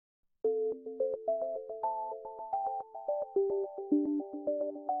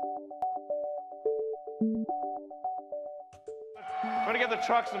going to give the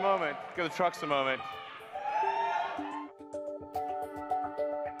trucks a moment. Give the trucks a moment.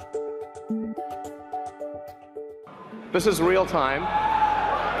 This is real time.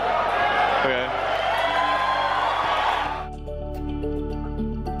 Okay.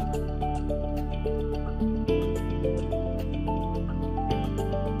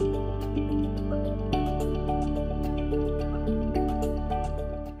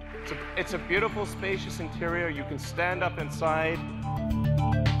 It's a beautiful, spacious interior. You can stand up inside.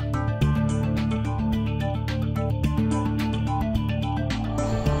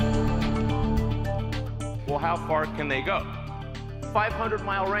 Well, how far can they go?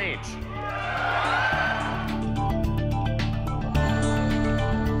 500-mile range.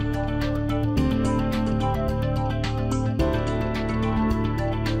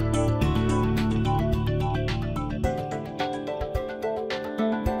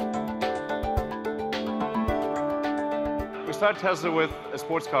 We started Tesla with a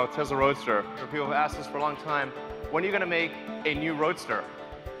sports car, Tesla Roadster. People have asked us for a long time, when are you going to make a new Roadster?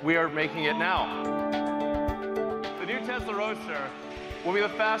 We are making it now. The new Tesla Roadster will be the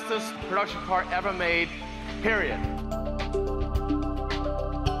fastest production car ever made, period.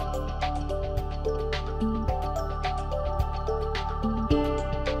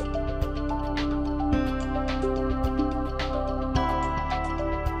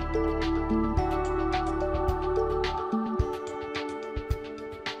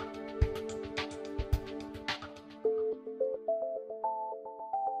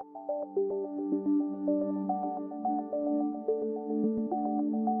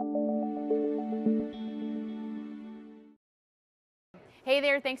 Hey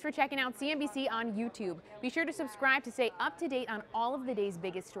there, thanks for checking out CNBC on YouTube. Be sure to subscribe to stay up to date on all of the day's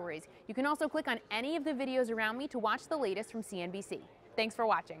biggest stories. You can also click on any of the videos around me to watch the latest from CNBC. Thanks for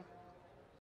watching.